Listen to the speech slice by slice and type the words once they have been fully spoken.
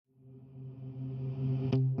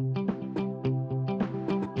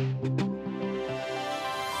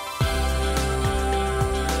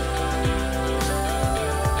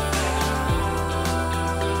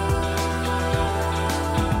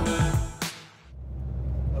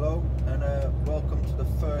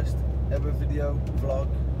video vlog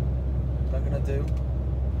that I'm going to do.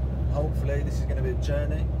 Hopefully this is going to be a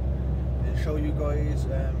journey and show you guys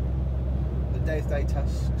the day-to-day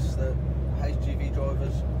tasks that HGV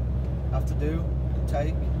drivers have to do and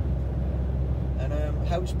take, and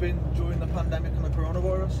how it's been during the pandemic and the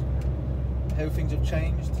coronavirus, how things have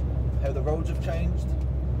changed, how the roads have changed.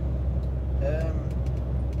 I'm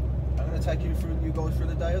going to take you guys through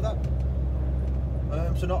the day of that.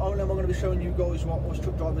 So not only am I going to be showing you guys what us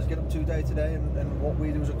truck drivers get up to day to day and what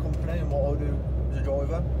we do as a company and what I do as a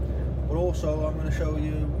driver, but also I'm going to show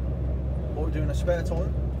you what we do in a spare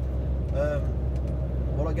time,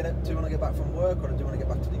 what I get up to when I get back from work, what I do when I get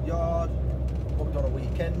back to the yard, what we do on a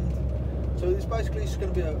weekend. So it's basically just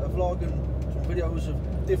going to be a vlog and some videos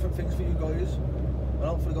of different things for you guys, and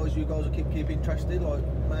hopefully guys, you guys will keep interested. Like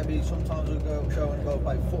maybe sometimes we'll go show and go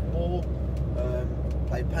play football,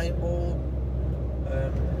 play paintball,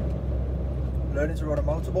 learning to ride a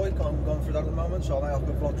motorbike. I'm going through that at the moment, so I can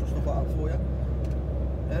vlog some stuff like that for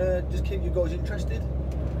you. Just keep you guys interested.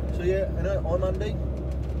 So yeah, I'm Andy,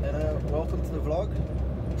 and welcome to the vlog.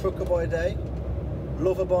 Trucker by day,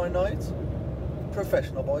 lover by night,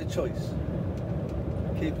 professional by choice.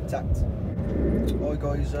 Keep it tact. Hi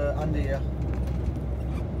guys, Andy here.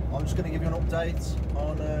 I'm just going to give you an update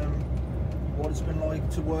on what it's been like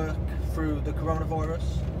to work through the coronavirus,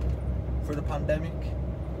 through the pandemic,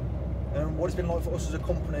 and what it's been like for us as a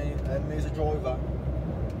company and me as a driver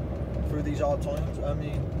through these hard times. I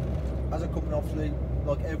mean, as a company, obviously,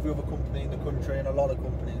 like every other company in the country and a lot of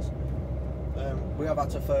companies, we have had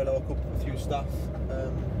to furlough a few staff.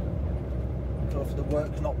 So the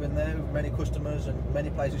work's not been there, many customers and many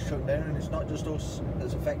places shut down, and it's not just us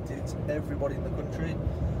that's affected, it's everybody in the country,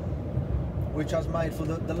 which has made for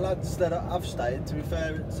the lads that have stayed, to be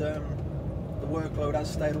fair, it's the workload has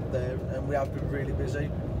stayed up there and we have been really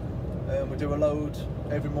busy. We do a load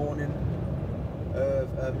every morning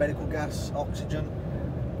of medical gas, oxygen,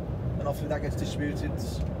 and often that gets distributed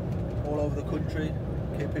all over the country,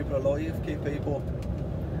 keep people alive, keep people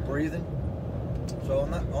breathing. So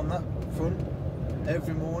on that front,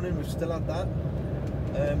 every morning we've still had that.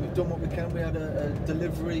 We've done what we can. We had a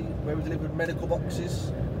delivery where we delivered medical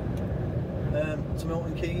boxes to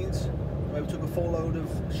Milton Keynes, where we took a full load of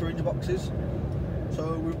syringe boxes.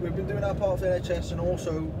 So we've been doing our part for the NHS and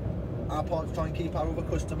also our part to try and keep our other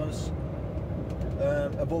customers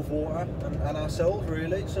above water and ourselves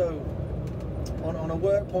really. So on a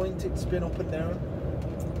work point it's been up and down.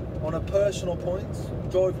 On a personal point,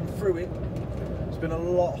 driving through it, it's been a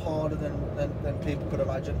lot harder than people could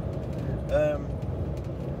imagine.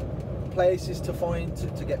 Places to find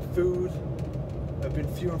to get food have been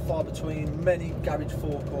few and far between. Many garage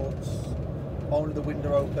forecourts, only the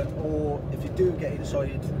window open, or if you do get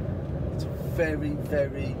inside, it's very,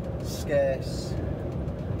 very scarce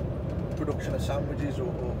production of sandwiches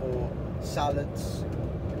or salads,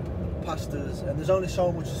 pastas, and there's only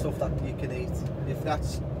so much stuff that you can eat if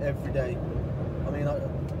that's every day. I mean, I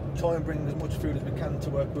try and bring as much food as we can to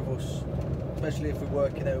work with us, especially if we're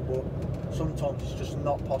working out, but sometimes it's just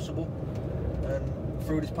not possible. And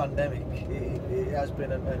through this pandemic, it has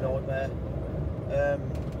been a nightmare.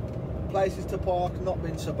 Places to park not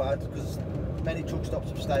been so bad because many truck stops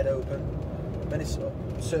have stayed open, many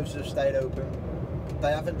services have stayed open.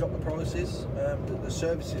 They haven't dropped the prices. The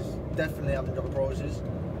services definitely haven't dropped the prices.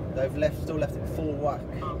 They've still left it full whack.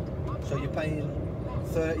 So you're paying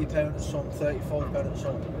 £30 a some, £35 a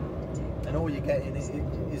some, and all you're getting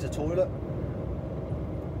is a toilet.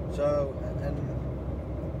 So, and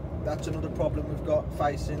that's another problem we've got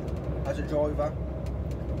facing as a driver,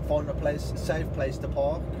 finding a safe place to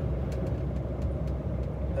park.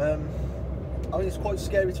 I mean, it's quite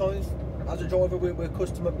scary times. As a driver, we're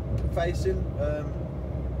customer facing.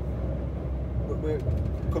 We're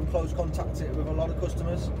come close contact with a lot of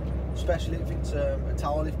customers, especially if it's a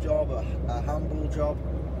tower lift job, a handball job.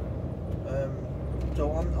 So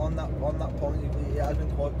on that point, it has been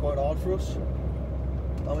quite hard for us.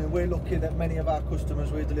 I mean, we're lucky that many of our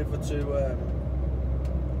customers we deliver to,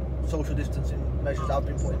 social distancing measures have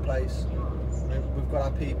been put in place. We've got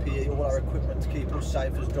our PPE, all our equipment to keep us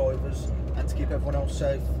safe as drivers and to keep everyone else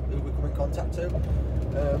safe who we come in contact to.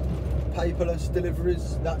 Paperless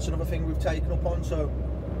deliveries, that's another thing we've taken up on. So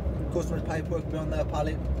customers' paperwork will be on their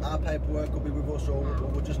pallet, our paperwork will be with us, or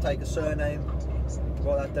we'll just take a surname,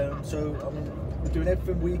 write that down. So I mean, we're doing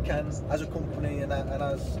everything we can as a company and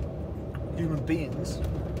as human beings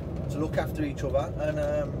to look after each other and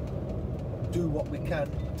do what we can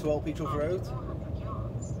to help each other out.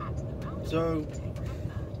 So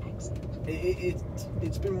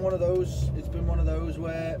it's been one of those. It's been one of those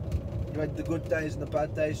where you had the good days and the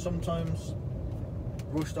bad days. Sometimes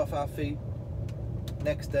rushed off our feet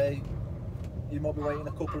next day you might be waiting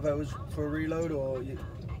a couple of hours for a reload, or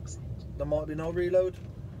there might be no reload.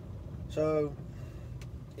 So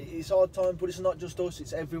it's hard time, but it's not just us,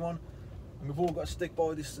 it's everyone. And we've all got to stick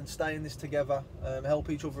by this and stay in this together, help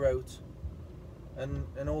each other out,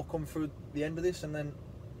 and all come through the end of this. And then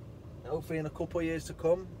hopefully in a couple of years to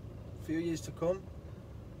come, a few years to come,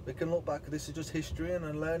 we can look back. This is just history and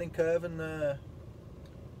a learning curve, and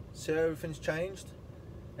see how everything's changed.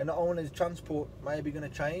 And not only is transport maybe going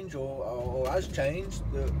to change, or has changed,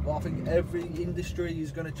 but I think every industry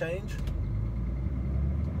is going to change,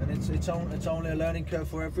 and it's only a learning curve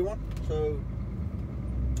for everyone. So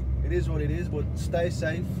it is what it is. But stay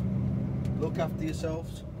safe, look after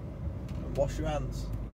yourselves, and wash your hands.